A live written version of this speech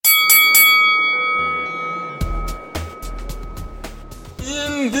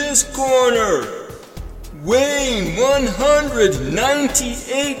in this corner, weighing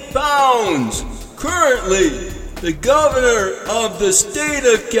 198 pounds, currently the governor of the state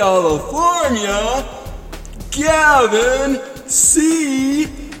of California, Gavin C.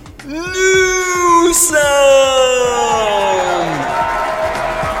 Newsom!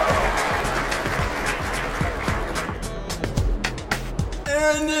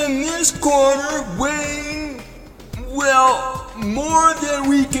 And in this corner, weighing, well, more than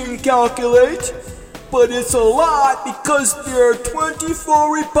we can calculate, but it's a lot because there are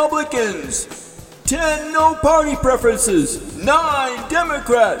 24 Republicans, 10 no party preferences, 9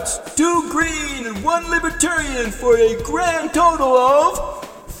 Democrats, 2 Green, and 1 Libertarian for a grand total of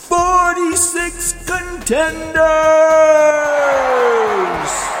 46 contenders!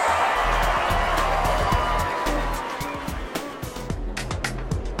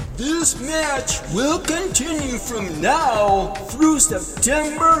 This match will continue from now through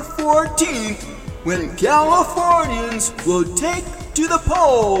September 14th, when Californians will take to the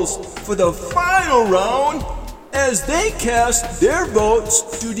polls for the final round as they cast their votes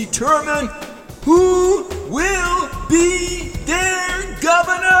to determine who will be their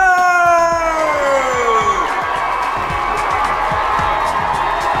governor!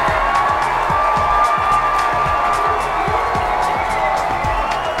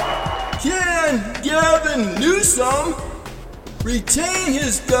 Can Gavin Newsom retain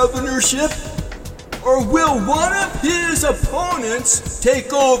his governorship, or will one of his opponents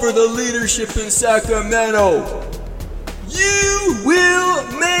take over the leadership in Sacramento? You will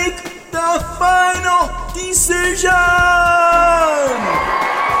make the final decision!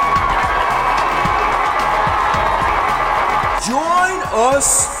 Join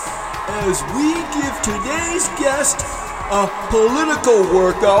us as we give today's guest a political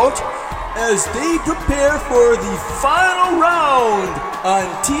workout as they prepare for the final round on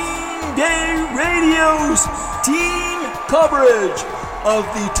Teen Day Radio's team coverage of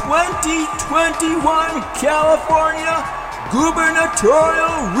the 2021 California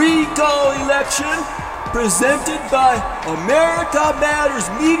gubernatorial recall election, presented by America Matters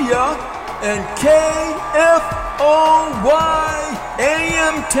Media and KFOY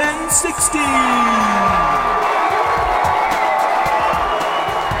AM 1060.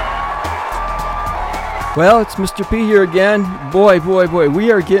 Well, it's Mr. P here again. Boy,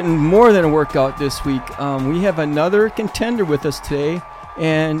 we are getting more than a workout this week. We have another contender with us today,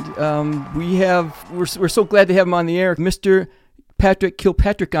 and we're so glad to have him on the air, Mr. Patrick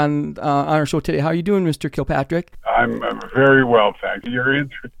Kilpatrick on our show today. How are you doing, Mr. Kilpatrick? I'm very well, thank you. Your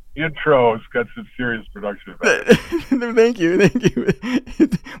intro has got some serious production value. Thank you.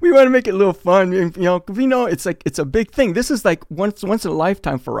 We want to make it a little fun, because we know it's a big thing. This is like once in a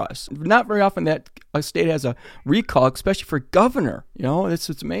lifetime for us. Not very often that a state has a recall, especially for governor. It's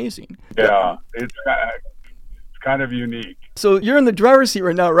amazing. Yeah, it's kind of unique. So you're in the driver's seat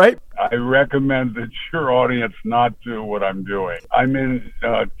right now, right? I recommend that your audience not do what I'm doing. I'm in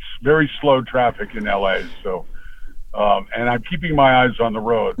very slow traffic in LA, so. And I'm keeping my eyes on the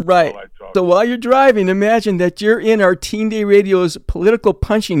road. Right. So while you're driving, imagine that you're in our Teen Day Radio's political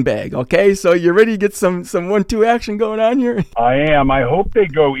punching bag, okay? So you're ready to get some 1-2 action going on here? I am. I hope they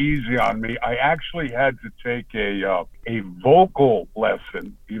go easy on me. I actually had to take a vocal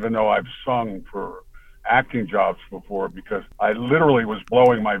lesson, even though I've sung for acting jobs before, because I literally was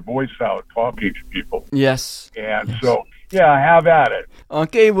blowing my voice out talking to people. Yes. And so... yeah, have at it.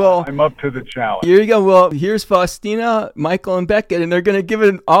 Okay, well... I'm up to the challenge. Here you go. Well, here's Faustina, Michael, and Beckett, and they're going to give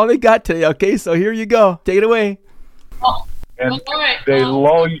it all they got today, okay? So here you go. Take it away. And they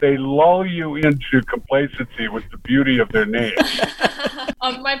lull you into complacency with the beauty of their names.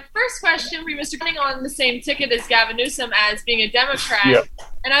 My first question for you, Mr. Running on the same ticket as Gavin Newsom as being a Democrat. Yep.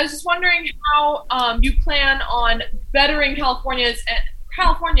 And I was just wondering how you plan on bettering California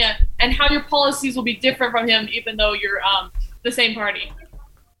and how your policies will be different from him, even though you're the same party.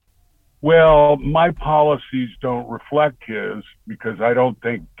 Well, my policies don't reflect his, because I don't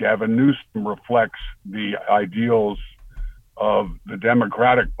think Gavin Newsom reflects the ideals of the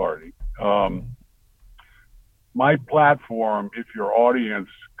Democratic Party. My platform, if your audience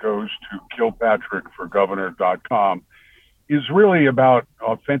goes to kilpatrickforgovernor.com, is really about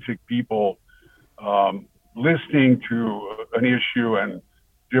authentic people listening to an issue and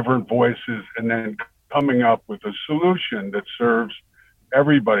different voices, and then coming up with a solution that serves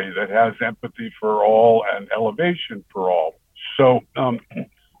everybody, that has empathy for all and elevation for all. So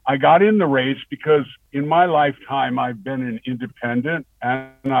I got in the race because in my lifetime, I've been an independent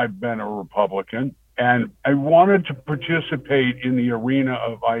and I've been a Republican, and I wanted to participate in the arena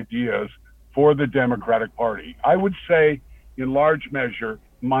of ideas for the Democratic Party. I would say, in large measure,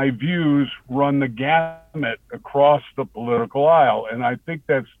 my views run the gamut across the political aisle. And I think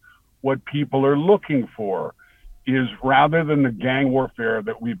that's what people are looking for, is rather than the gang warfare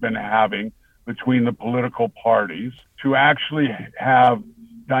that we've been having between the political parties, to actually have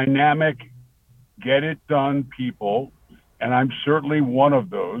dynamic, get it done people. And I'm certainly one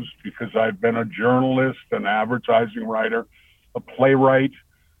of those, because I've been a journalist, an advertising writer, a playwright,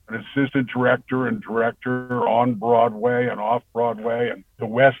 an assistant director and director on Broadway and off Broadway, and the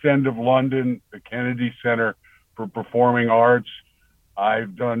West End of London, the Kennedy Center for Performing Arts.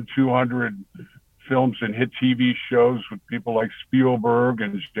 I've done 200 films and hit TV shows with people like Spielberg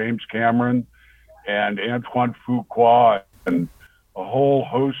and James Cameron and Antoine Fuqua and a whole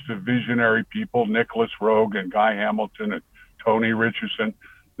host of visionary people, Nicholas Roeg and Guy Hamilton and Tony Richardson,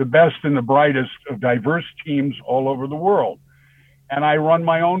 the best and the brightest of diverse teams all over the world. And I run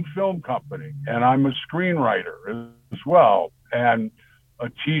my own film company, and I'm a screenwriter as well, and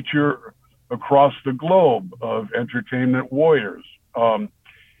a teacher across the globe of entertainment warriors.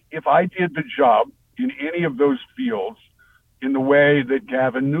 If I did the job in any of those fields in the way that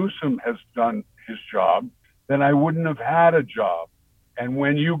Gavin Newsom has done his job, then I wouldn't have had a job. And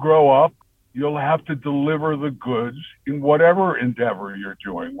when you grow up, you'll have to deliver the goods in whatever endeavor you're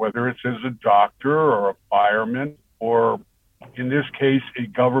doing, whether it's as a doctor or a fireman or, in this case, a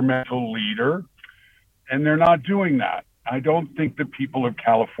governmental leader. And they're not doing that. I don't think the people of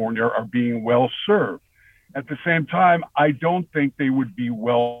California are being well served. At the same time, I don't think they would be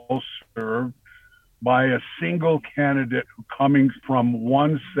well served by a single candidate coming from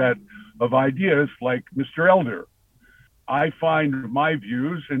one set of ideas like Mr. Elder. I find my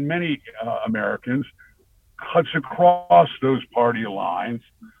views, and many Americans, cuts across those party lines.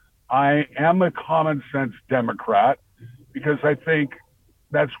 I am a common sense Democrat because I think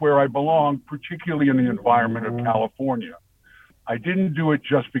that's where I belong, particularly in the environment of California. I didn't do it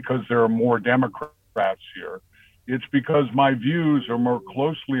just because there are more Democrats here. It's because my views are more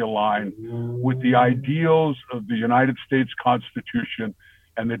closely aligned with the ideals of the United States Constitution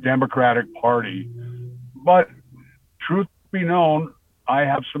and the Democratic Party. But truth be known, I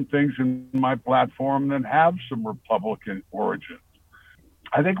have some things in my platform that have some Republican origins.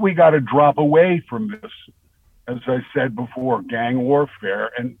 I think we got to drop away from this, as I said before, gang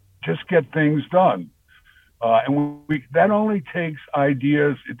warfare, and just get things done. That only takes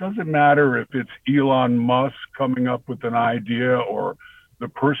ideas. It doesn't matter if it's Elon Musk coming up with an idea or the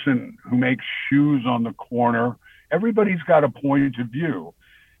person who makes shoes on the corner. Everybody's got a point of view.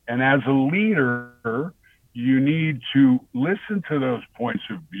 And as a leader, you need to listen to those points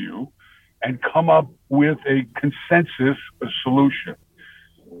of view and come up with a consensus, a solution.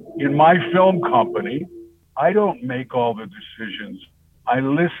 In my film company, I don't make all the decisions. I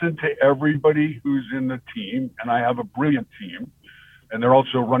listen to everybody who's in the team, and I have a brilliant team, and they're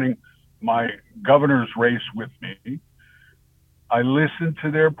also running my governor's race with me. I listen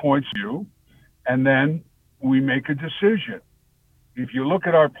to their points of view, and then we make a decision. If you look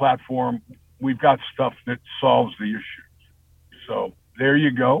at our platform, we've got stuff that solves the issues. So there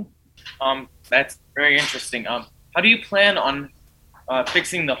you go. That's very interesting. How do you plan on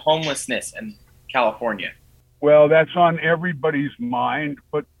fixing the homelessness in California? Well, that's on everybody's mind,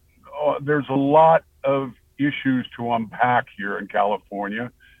 but there's a lot of issues to unpack here in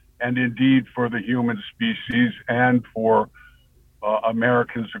California, and indeed for the human species and for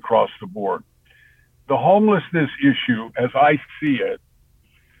Americans across the board. The homelessness issue, as I see it,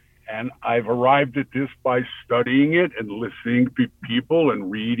 and I've arrived at this by studying it and listening to people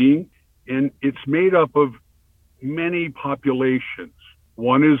and reading, and it's made up of many populations.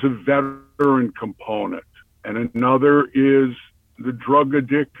 One is a veteran component, and another is the drug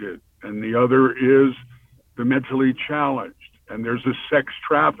addicted, and the other is the mentally challenged. And there's a sex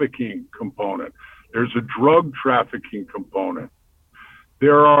trafficking component. There's a drug trafficking component.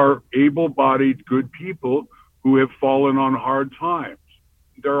 There are able-bodied good people who have fallen on hard times.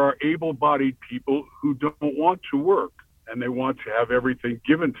 There are able-bodied people who don't want to work, and they want to have everything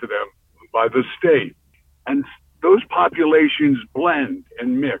given to them by the state. And those populations blend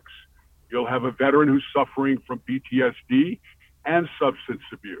and mix. You'll have a veteran who's suffering from PTSD and substance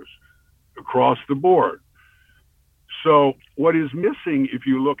abuse across the board. So what is missing, if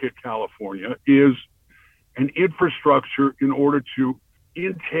you look at California, is an infrastructure in order to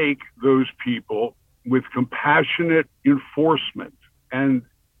intake those people with compassionate enforcement. And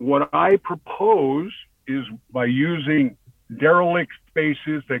what I propose is, by using derelict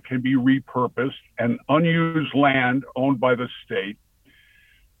spaces that can be repurposed and unused land owned by the state,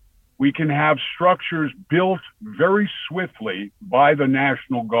 we can have structures built very swiftly by the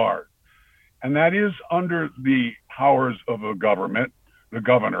National Guard. And that is under the powers of a government. the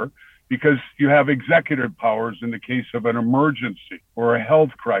governor, because you have executive powers in the case of an emergency or a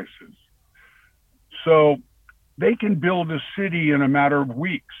health crisis. So they can build a city in a matter of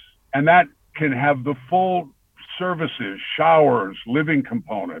weeks, and that can have the full services, showers, living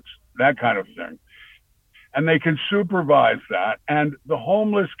components, that kind of thing. And they can supervise that, and the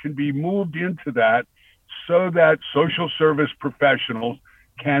homeless can be moved into that so that social service professionals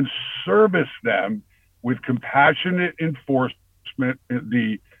can service them with compassionate enforcement in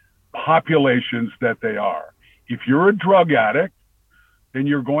the populations that they are. If you're a drug addict, then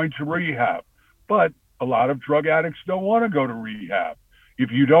you're going to rehab. But a lot of drug addicts don't want to go to rehab. If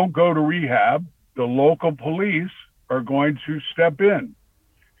you don't go to rehab, the local police are going to step in.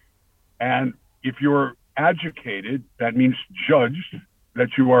 And if you're educated, that means judged, that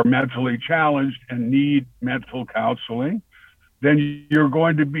you are mentally challenged and need mental counseling, then you're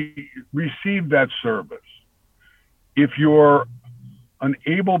going to receive that service. If you're an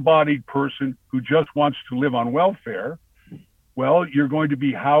able-bodied person who just wants to live on welfare, well, you're going to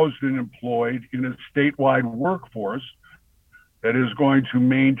be housed and employed in a statewide workforce that is going to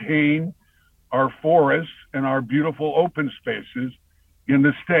maintain our forests and our beautiful open spaces in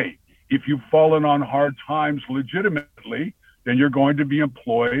the state. If you've fallen on hard times legitimately, then you're going to be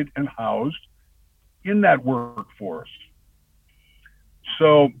employed and housed in that workforce.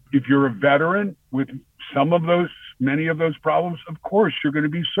 So if you're a veteran with many of those problems, of course, you're going to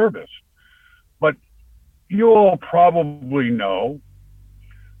be serviced. But you all probably know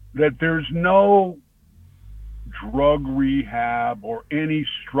that there's no drug rehab or any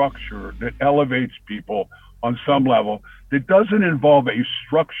structure that elevates people on some level that doesn't involve a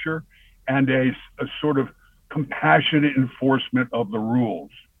structure and a sort of compassionate enforcement of the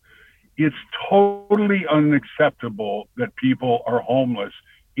rules. It's totally unacceptable that people are homeless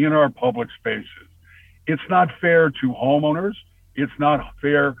in our public spaces. It's not fair to homeowners. It's not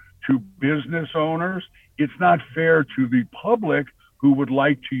fair to business owners. It's not fair to the public who would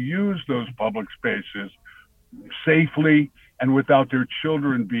like to use those public spaces safely and without their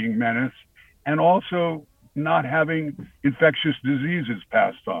children being menaced, and also not having infectious diseases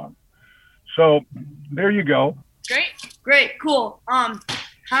passed on. So there you go. Great, cool.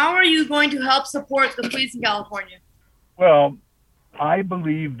 How are you going to help support the police in California? Well, I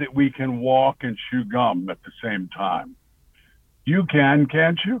believe that we can walk and chew gum at the same time. You can,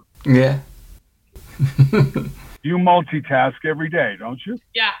 can't you? Yeah. You multitask every day, don't you?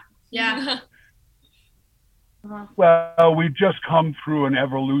 Yeah. Well, we've just come through an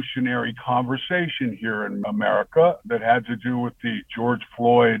evolutionary conversation here in America that had to do with the George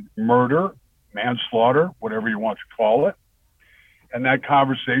Floyd murder, manslaughter, whatever you want to call it. And that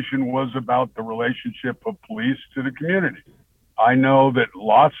conversation was about the relationship of police to the community. I know that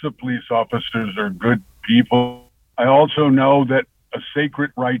lots of police officers are good people. I also know that a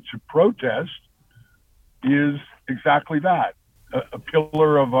sacred right to protest is exactly that, a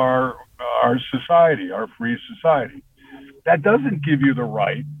pillar of our society, our free society. That doesn't give you the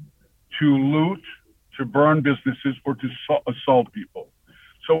right to loot, to burn businesses, or to assault people.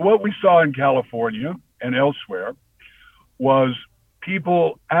 So what we saw in California and elsewhere was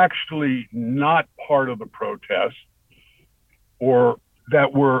people actually not part of the protest, or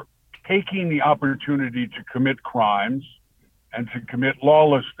that were taking the opportunity to commit crimes and to commit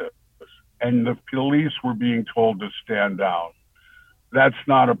lawlessness, and the police were being told to stand down. That's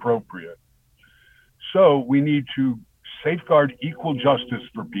not appropriate. So we need to safeguard equal justice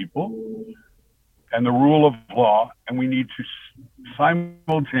for people and the rule of law, and we need to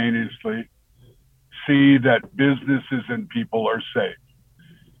simultaneously see that businesses and people are safe.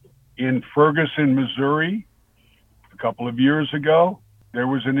 In Ferguson, Missouri, a couple of years ago, there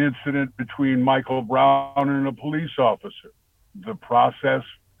was an incident between Michael Brown and a police officer. The process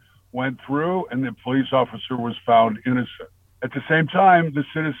went through and the police officer was found innocent. At the same time, the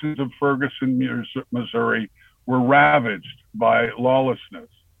citizens of Ferguson, Missouri were ravaged by lawlessness.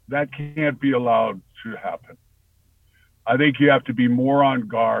 That can't be allowed to happen. I think you have to be more on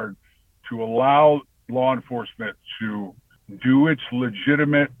guard to allow law enforcement to do its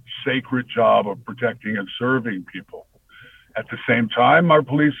legitimate, sacred job of protecting and serving people. At the same time, our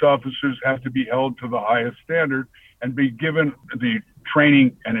police officers have to be held to the highest standard and be given the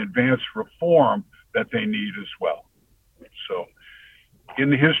training and advanced reform that they need as well. So in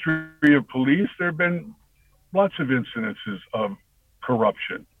the history of police, there have been lots of incidences of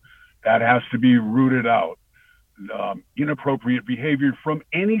corruption. That has to be rooted out. Inappropriate behavior from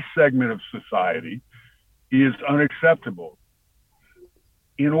any segment of society is unacceptable.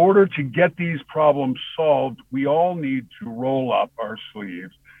 In order to get these problems solved, we all need to roll up our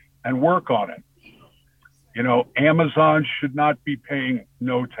sleeves and work on it. You know, Amazon should not be paying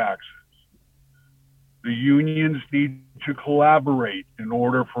no taxes. The unions need to collaborate in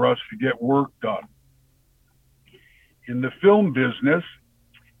order for us to get work done. In the film business,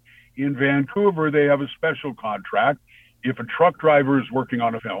 in Vancouver, they have a special contract. If a truck driver is working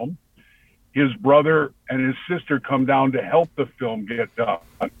on a film, his brother and his sister come down to help the film get done.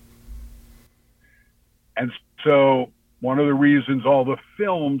 And so one of the reasons all the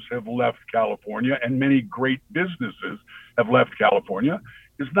films have left California and many great businesses have left California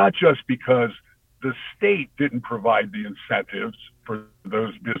is not just because the state didn't provide the incentives for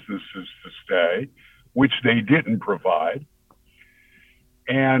those businesses to stay, which they didn't provide.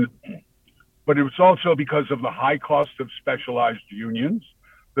 But it was also because of the high cost of specialized unions,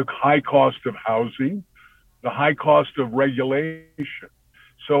 the high cost of housing, the high cost of regulation.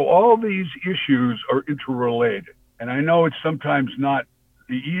 So all these issues are interrelated. And I know it's sometimes not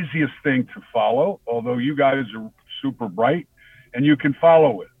the easiest thing to follow, although you guys are super bright and you can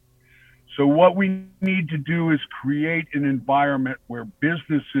follow it. So what we need to do is create an environment where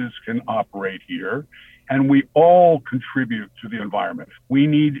businesses can operate here and we all contribute to the environment. We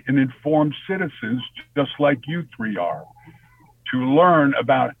need an informed citizens, just like you three are, to learn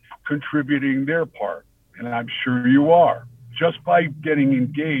about contributing their part. And I'm sure you are, just by getting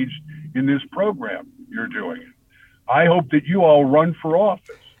engaged in this program you're doing. I hope that you all run for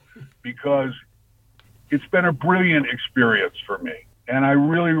office because it's been a brilliant experience for me. And I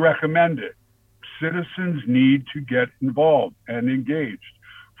really recommend it. Citizens need to get involved and engaged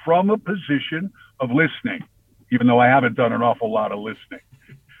from a position of listening, even though I haven't done an awful lot of listening.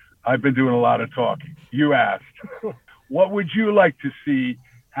 I've been doing a lot of talking. You asked, what would you like to see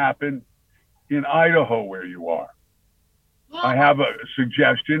happen in Idaho where you are? Well, I have a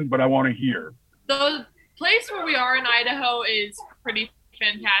suggestion, but I want to hear. the place where we are in Idaho is pretty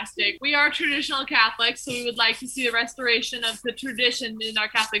fantastic. We are traditional Catholics, so we would like to see the restoration of the tradition in our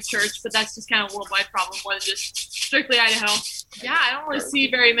Catholic Church, but that's just kind of a worldwide problem more than just strictly Idaho. Yeah, I don't really see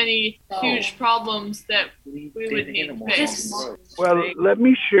very many huge problems that we would need to fix. Well, let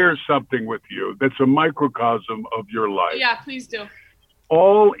me share something with you that's a microcosm of your life. Yeah, please do.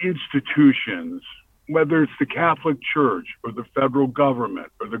 All institutions, whether it's the Catholic Church or the federal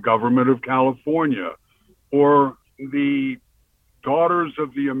government or the government of California or the Daughters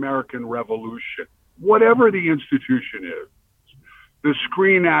of the American Revolution, whatever the institution is, the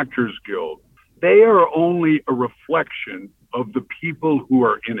Screen Actors Guild, they are only a reflection of the people who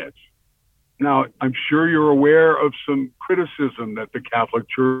are in it. Now, I'm sure you're aware of some criticism that the Catholic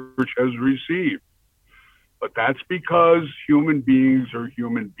Church has received, but that's because human beings are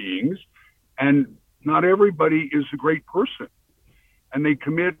human beings, and not everybody is a great person, and they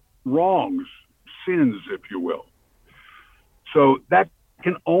commit wrongs, sins, if you will. So that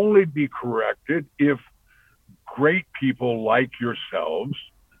can only be corrected if great people like yourselves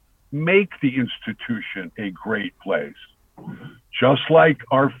make the institution a great place. Just like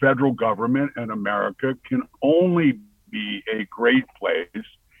our federal government and America can only be a great place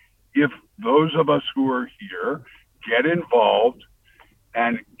if those of us who are here get involved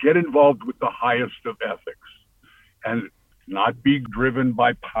and get involved with the highest of ethics and not be driven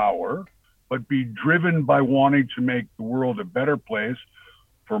by power, but be driven by wanting to make the world a better place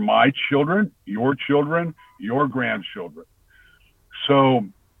for my children, your grandchildren. So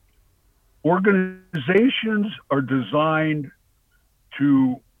organizations are designed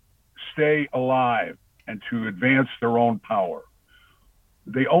to stay alive and to advance their own power.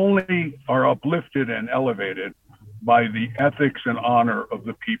 They only are uplifted and elevated by the ethics and honor of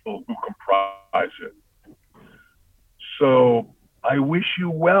the people who comprise it. So I wish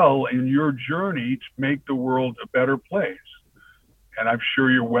you well in your journey to make the world a better place. And I'm sure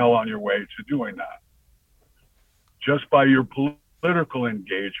you're well on your way to doing that. Just by your political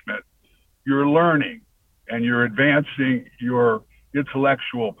engagement, you're learning and you're advancing your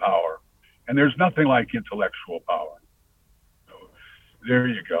intellectual power. And there's nothing like intellectual power. So there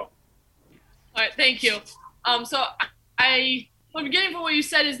you go. All right, thank you. So what I'm getting from what you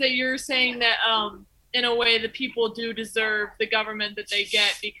said is that you're saying that in a way the people do deserve the government that they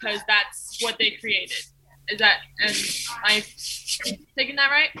get because that's what they created. Is that, am I taking that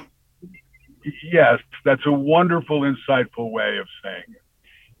right? Yes, that's a wonderful, insightful way of saying it.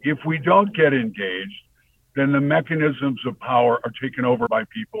 If we don't get engaged, then the mechanisms of power are taken over by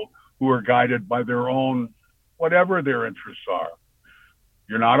people who are guided by their own, whatever their interests are.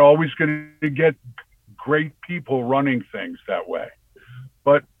 You're not always going to get great people running things that way.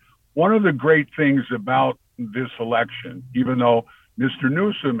 But one of the great things about this election, even though Mr.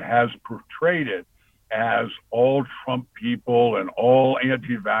 Newsom has portrayed it as all Trump people and all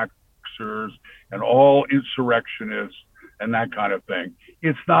anti-vaxxers anti-vaxxers and all insurrectionists and that kind of thing.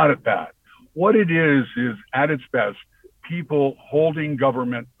 It's not at that. What it is at its best, people holding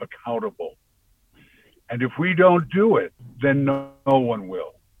government accountable. And if we don't do it, then no one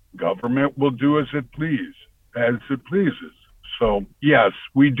will. Government will do as it pleases. So yes,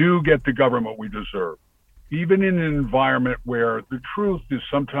 we do get the government we deserve, even in an environment where the truth is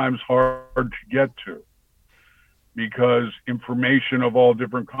sometimes hard to get to, because information of all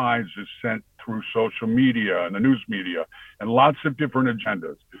different kinds is sent through social media and the news media and lots of different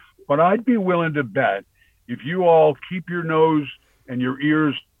agendas. But I'd be willing to bet if you all keep your nose and your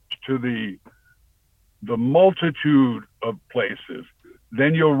ears to the multitude of places,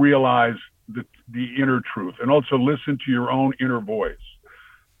 then you'll realize the inner truth, and also listen to your own inner voice.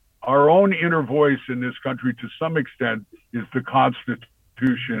 Our own inner voice in this country, to some extent, is the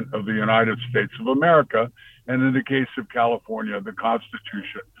Constitution of the United States of America, and in the case of California, the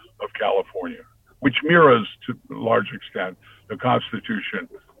Constitution of California, which mirrors to a large extent the Constitution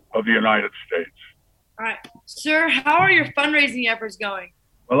of the United States. All right. Sir, how are your fundraising efforts going?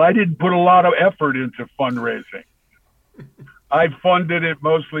 Well, I didn't put a lot of effort into fundraising. I funded it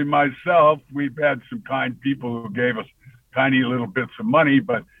mostly myself. We've had some kind people who gave us tiny little bits of money,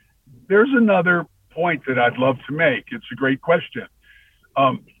 but there's another point that I'd love to make. It's a great question.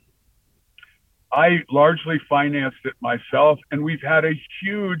 I largely financed it myself, and we've had a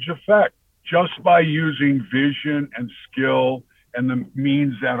huge effect just by using vision and skill and the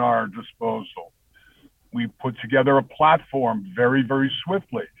means at our disposal. We put together a platform very, very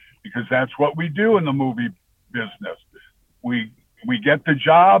swiftly, because that's what we do in the movie business. We get the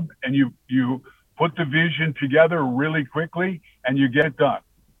job, and you put the vision together really quickly, and you get it done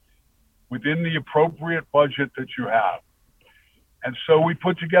within the appropriate budget that you have. And so we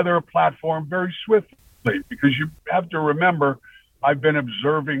put together a platform very swiftly, because you have to remember, I've been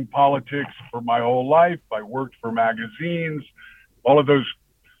observing politics for my whole life. I worked for magazines, all of those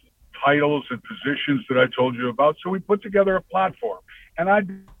titles and positions that I told you about. So we put together a platform, and I'd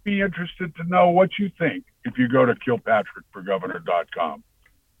be interested to know what you think if you go to KilpatrickForGovernor.com.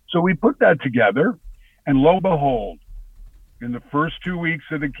 So we put that together, and lo and behold, in the first 2 weeks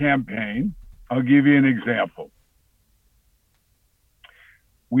of the campaign, I'll give you an example.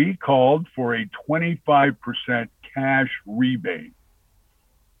 We called for a 25% cash rebate.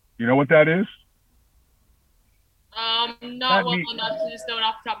 You know what that is? Not well enough to just know it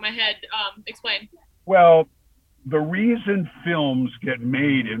off the top of my head. Explain. Well, the reason films get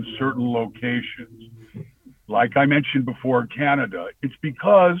made in certain locations, like I mentioned before, Canada, it's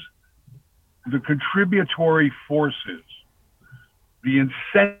because the contributory forces, the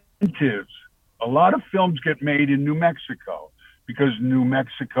incentives, a lot of films get made in New Mexico because New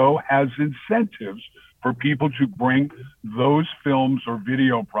Mexico has incentives for people to bring those films or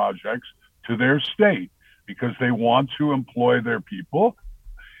video projects to their state, because they want to employ their people,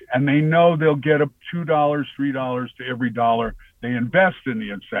 and they know they'll get up $2, $3 to every dollar they invest in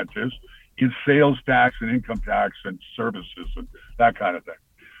the incentives in sales tax and income tax and services and that kind of thing.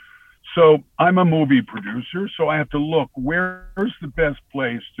 So I'm a movie producer, so I have to look, where's the best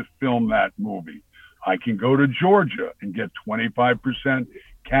place to film that movie? I can go to Georgia and get 25%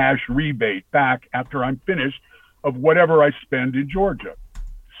 cash rebate back after I'm finished of whatever I spend in Georgia.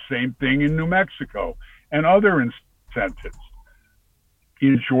 Same thing in New Mexico and other incentives.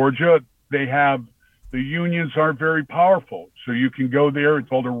 In Georgia, they have, the unions aren't very powerful, so you can go there. It's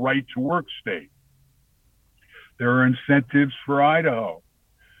called a right to work state. There are incentives for Idaho.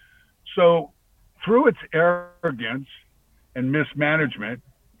 So through its arrogance and mismanagement,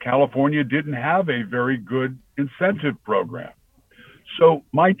 California didn't have a very good incentive program. So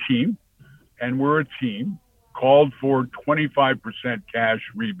my team, and we're a team, called for 25% cash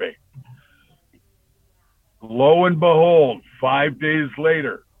rebate. Lo and behold, 5 days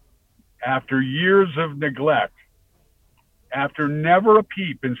later, after years of neglect, after never a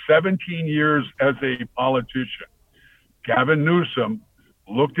peep in 17 years as a politician, Gavin Newsom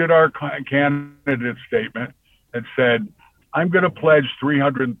looked at our candidate statement and said, I'm going to pledge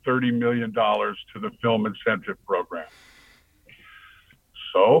 $330 million to the film incentive program.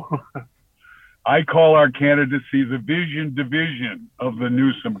 So I call our candidacy the Vision Division of the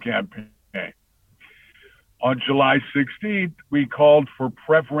Newsom campaign. On July 16th, we called for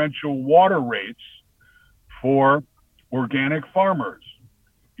preferential water rates for organic farmers.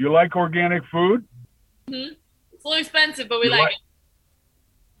 You like organic food? Mm-hmm. It's a little expensive, but we like it.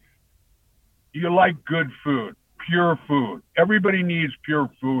 You like good food, pure food. Everybody needs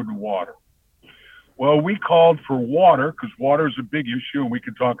pure food and water. Well, we called for water because water is a big issue, and we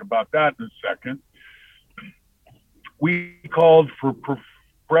can talk about that in a second. We called for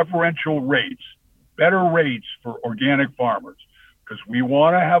preferential rates, better rates for organic farmers, because we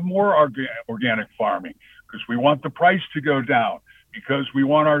want to have more organic farming, because we want the price to go down, because we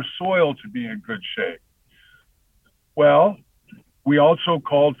want our soil to be in good shape. Well, we also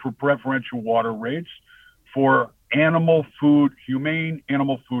called for preferential water rates for animal food, humane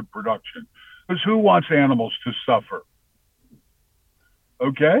animal food production. Because who wants animals to suffer?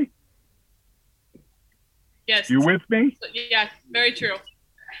 Okay? Yes. You with me? Yeah, very true.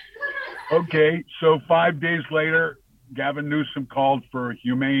 Okay, so 5 days later, Gavin Newsom called for a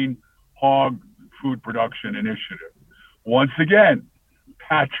humane hog food production initiative. Once again,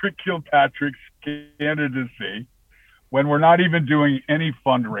 Patrick Kilpatrick's candidacy, when we're not even doing any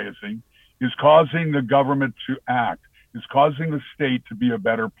fundraising, is causing the government to act, is causing the state to be a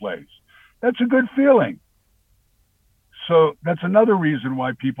better place. That's a good feeling. So that's another reason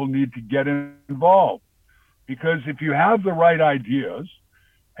why people need to get involved. Because if you have the right ideas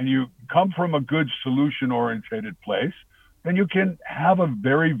and you come from a good solution-oriented place, then you can have a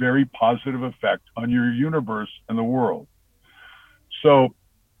very, very positive effect on your universe and the world. So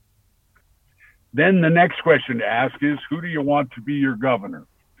then the next question to ask is, who do you want to be your governor?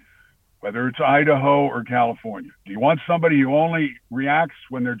 Whether it's Idaho or California. Do you want somebody who only reacts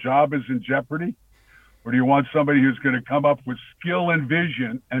when their job is in jeopardy? Or do you want somebody who's going to come up with skill and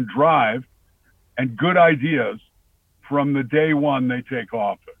vision and drive and good ideas from the day one they take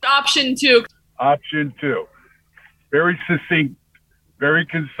office? Option 2. Option 2. Very succinct, very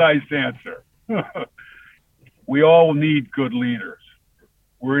concise answer. We all need good leaders.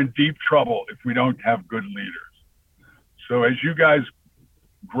 We're in deep trouble if we don't have good leaders. So as you guys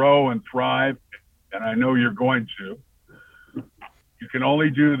grow and thrive, and I know you're going to, you can only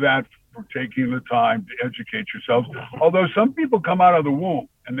do that for taking the time to educate yourselves. Although some people come out of the womb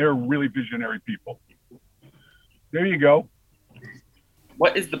and they're really visionary people. There you go.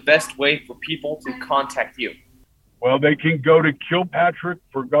 What is the best way for people to contact you? Well, they can go to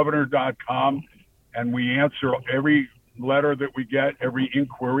KilpatrickForGovernor.com, and we answer every letter that we get, every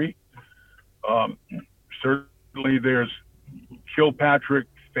inquiry. Certainly there's Kilpatrick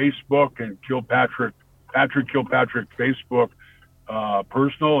Facebook and Patrick Kilpatrick Facebook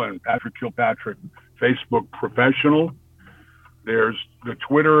personal and Patrick Kilpatrick Facebook professional. There's the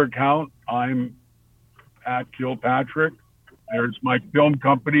Twitter account. I'm Pat Kilpatrick. There's my film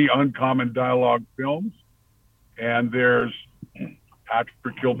company, Uncommon Dialogue Films. And there's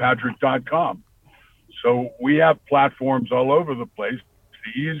PatrickKilpatrick.com. So we have platforms all over the place.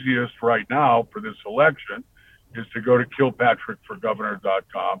 The easiest right now for this election is to go to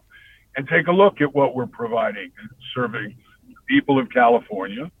KilpatrickForGovernor.com and take a look at what we're providing and serving the people of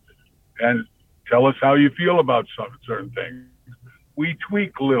California, and tell us how you feel about some certain things. We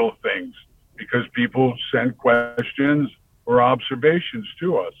tweak little things because people send questions or observations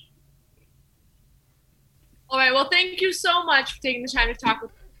to us. All right. Well, thank you so much for taking the time to talk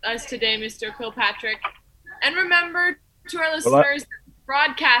with us today, Mr. Kilpatrick. And remember to our listeners,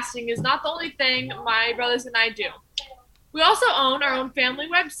 broadcasting is not the only thing my brothers and I do. We also own our own family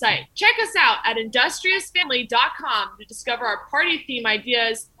website. Check us out at industriousfamily.com to discover our party theme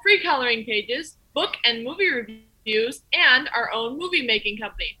ideas, free coloring pages, book and movie reviews, and our own movie making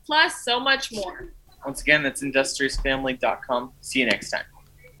company, plus so much more. Once again, that's industriousfamily.com. See you next time.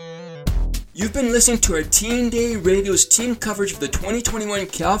 You've been listening to our Teen Day Radio's team coverage of the 2021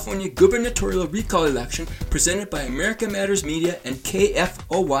 California gubernatorial recall election presented by America Matters Media and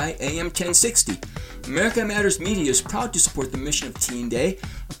KFOY AM 1060. America Matters Media is proud to support the mission of Teen Day,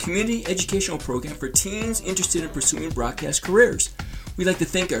 a community educational program for teens interested in pursuing broadcast careers. We'd like to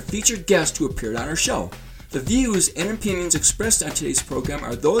thank our featured guest who appeared on our show. The views and opinions expressed on today's program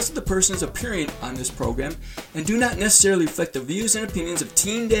are those of the persons appearing on this program and do not necessarily reflect the views and opinions of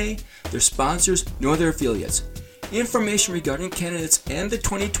Teen Day, their sponsors, nor their affiliates. Information regarding candidates and the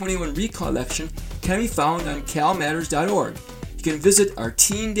 2021 recall election can be found on calmatters.org. You can visit our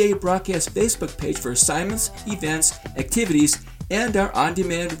Teen Day broadcast Facebook page for assignments, events, activities, and our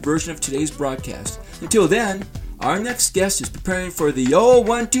on-demand version of today's broadcast. Until then, our next guest is preparing for the old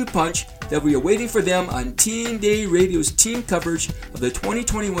 1-2 punch that we are waiting for them on Teen Day Radio's team coverage of the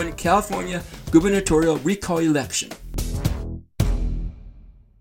 2021 California gubernatorial recall election.